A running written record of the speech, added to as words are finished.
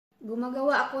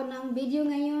gumagawa ako ng video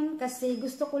ngayon kasi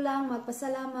gusto ko lang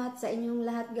magpasalamat sa inyong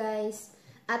lahat guys.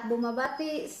 At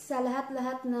bumabati sa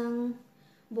lahat-lahat ng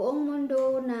buong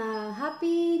mundo na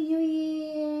Happy New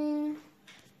Year!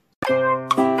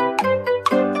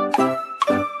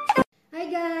 Hi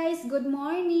guys! Good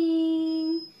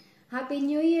morning! Happy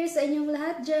New Year sa inyong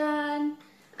lahat dyan!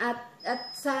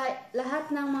 At sa lahat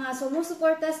ng mga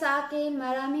sumusuporta sa akin,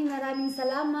 maraming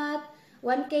salamat.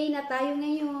 1K na tayo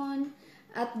ngayon.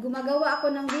 At gumagawa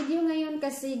ako ng video ngayon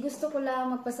kasi gusto ko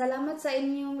lang magpasalamat sa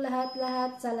inyong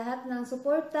lahat-lahat, sa lahat ng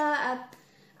suporta at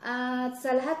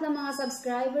sa lahat ng mga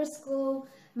subscribers ko.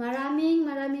 Maraming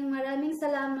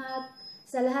salamat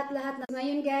sa lahat-lahat.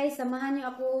 Ngayon guys, samahan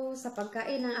niyo ako sa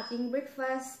pagkain ng aking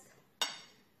breakfast.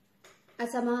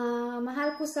 At sa mga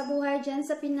mahal ko sa buhay dyan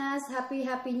sa Pinas, Happy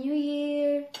New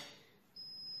Year!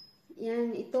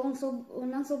 Yan, itong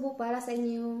unang subo para sa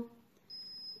inyo.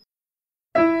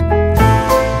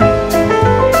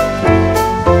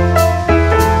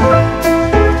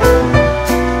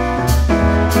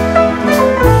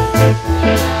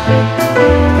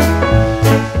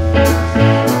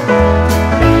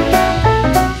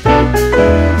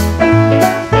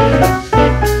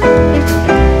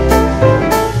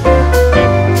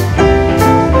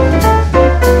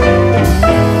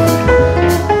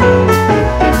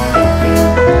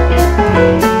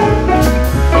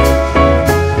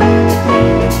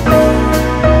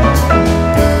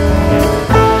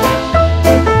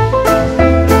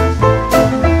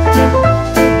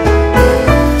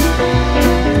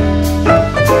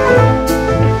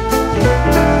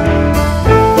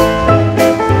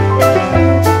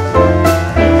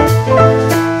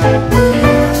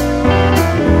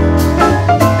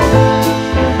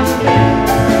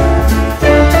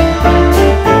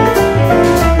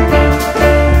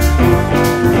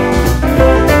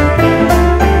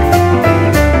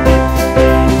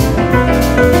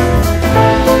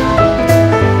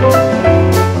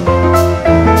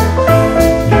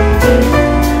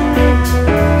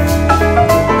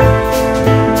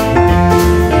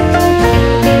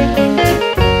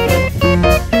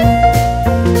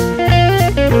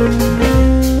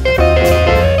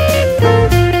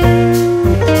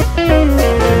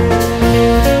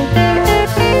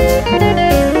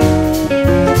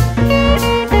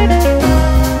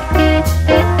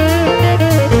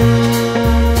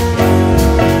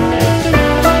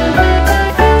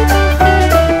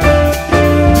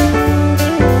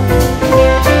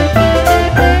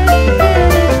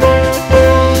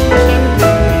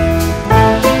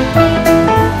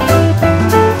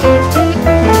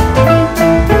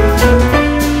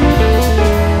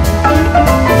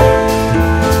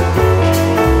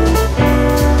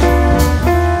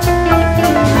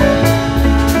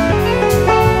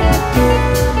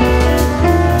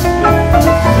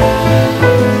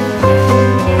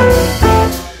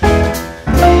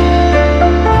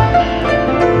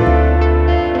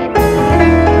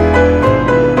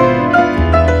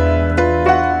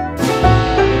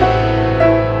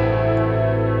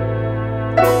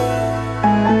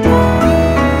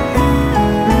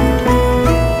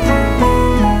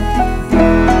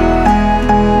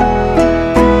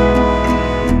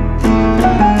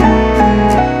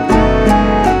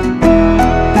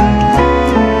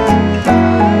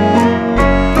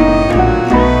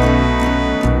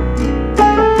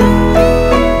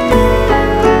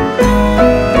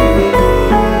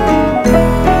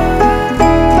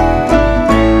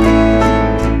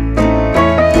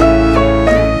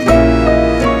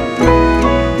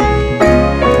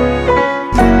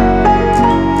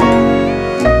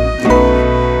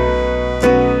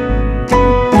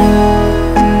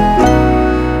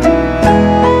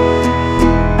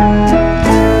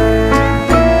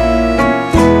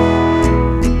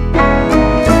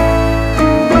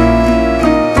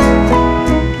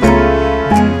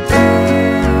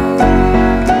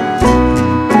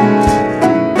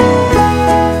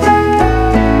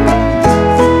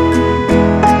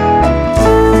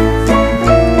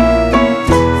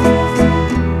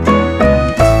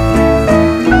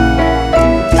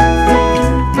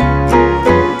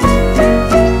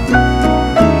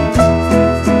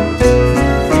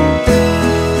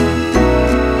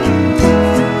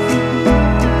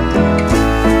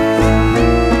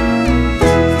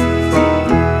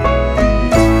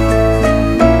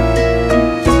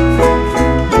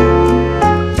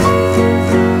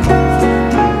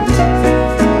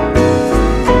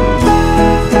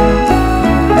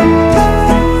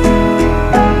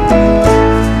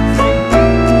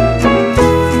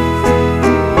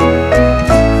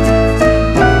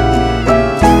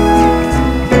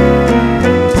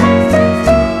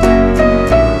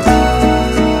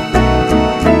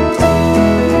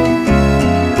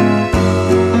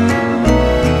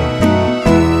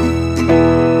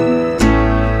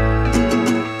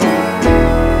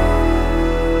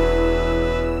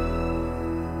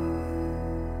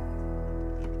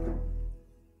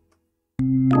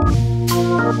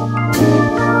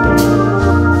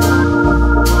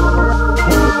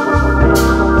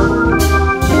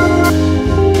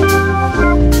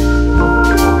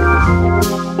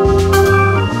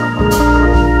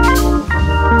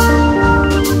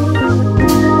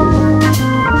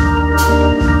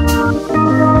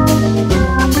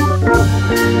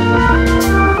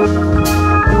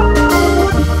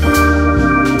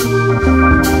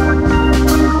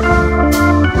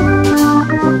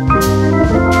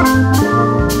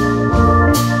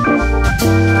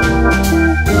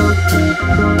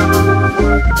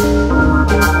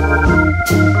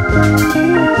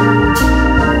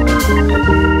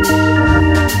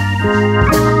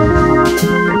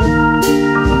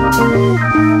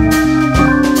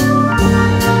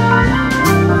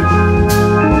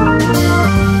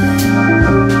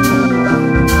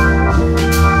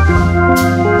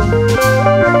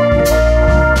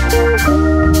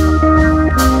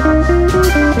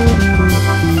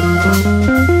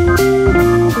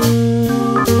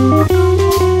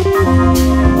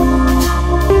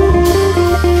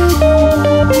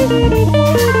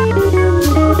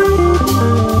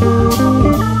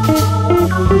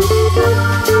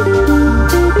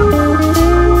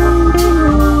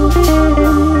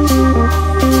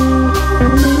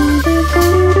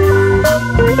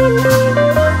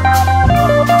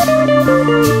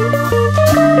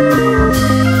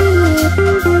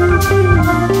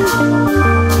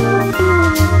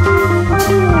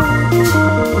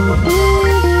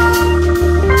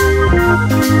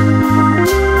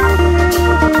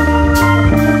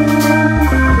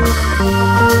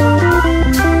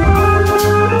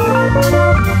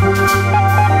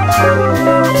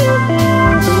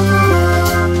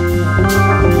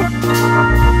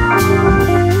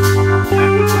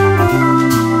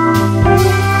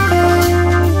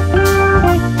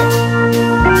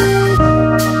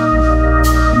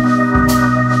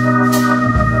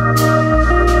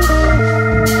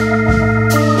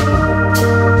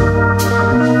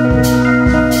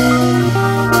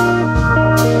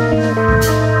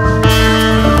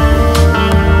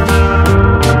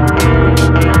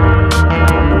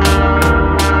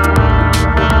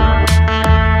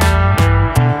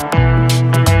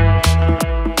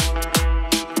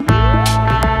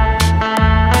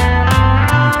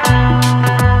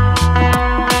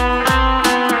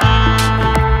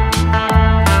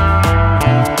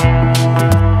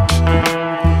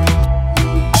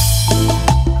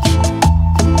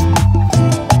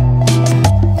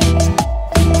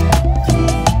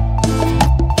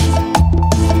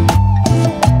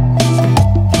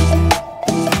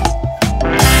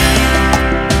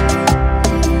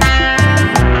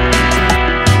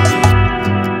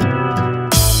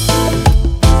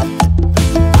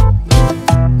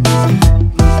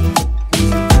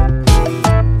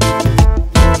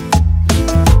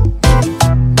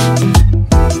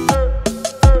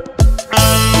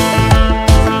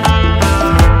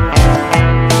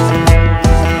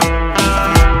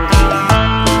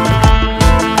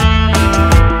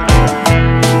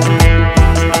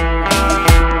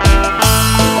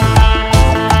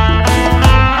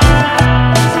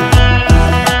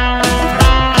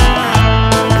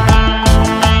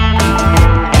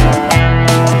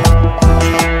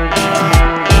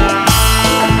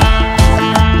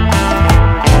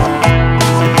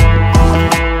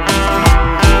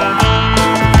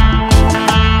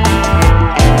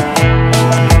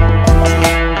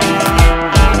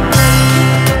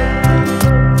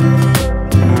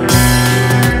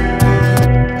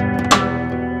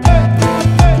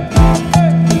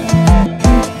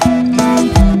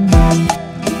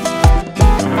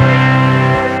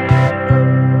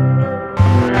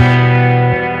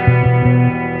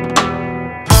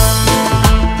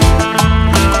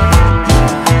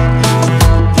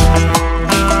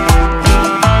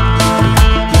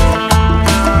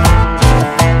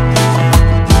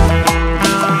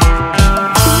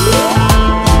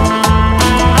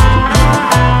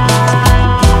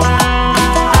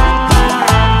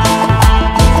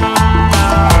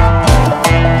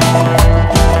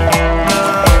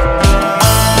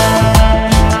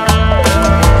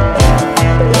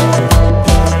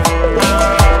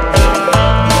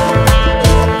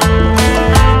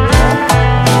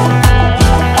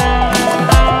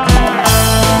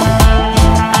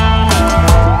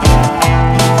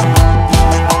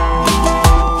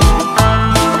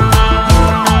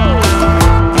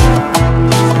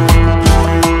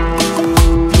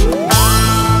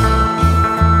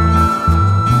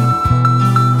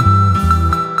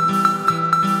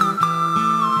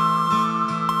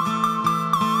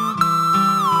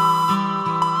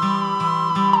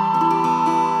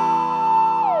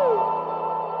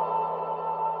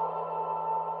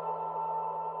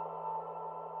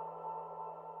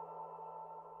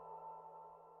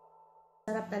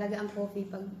 talaga ang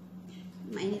coffee pag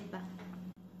mainit pa.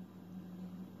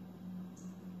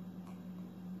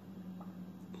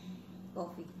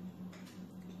 Coffee.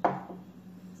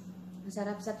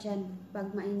 Masarap sa tiyan pag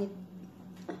mainit.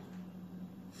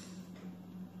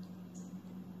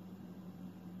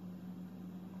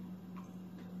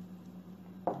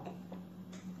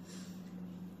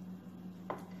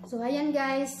 So, ayan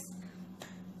guys.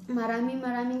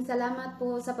 Maraming salamat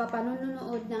po sa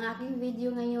papanonood ng aking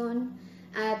video ngayon.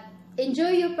 At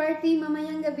enjoy your party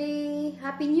mamayang gabi.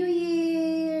 Happy New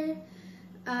Year!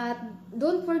 At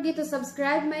don't forget to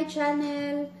subscribe my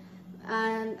channel.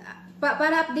 And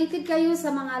para updated kayo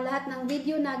sa mga lahat ng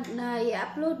video na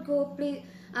i-upload ko, please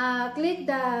click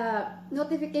the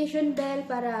notification bell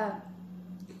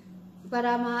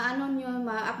para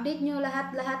ma-update nyo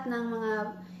lahat ng mga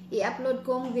i-upload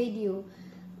kong video.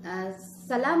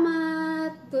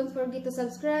 Salamat! Don't forget to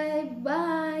subscribe.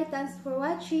 Bye! Thanks for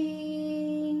watching!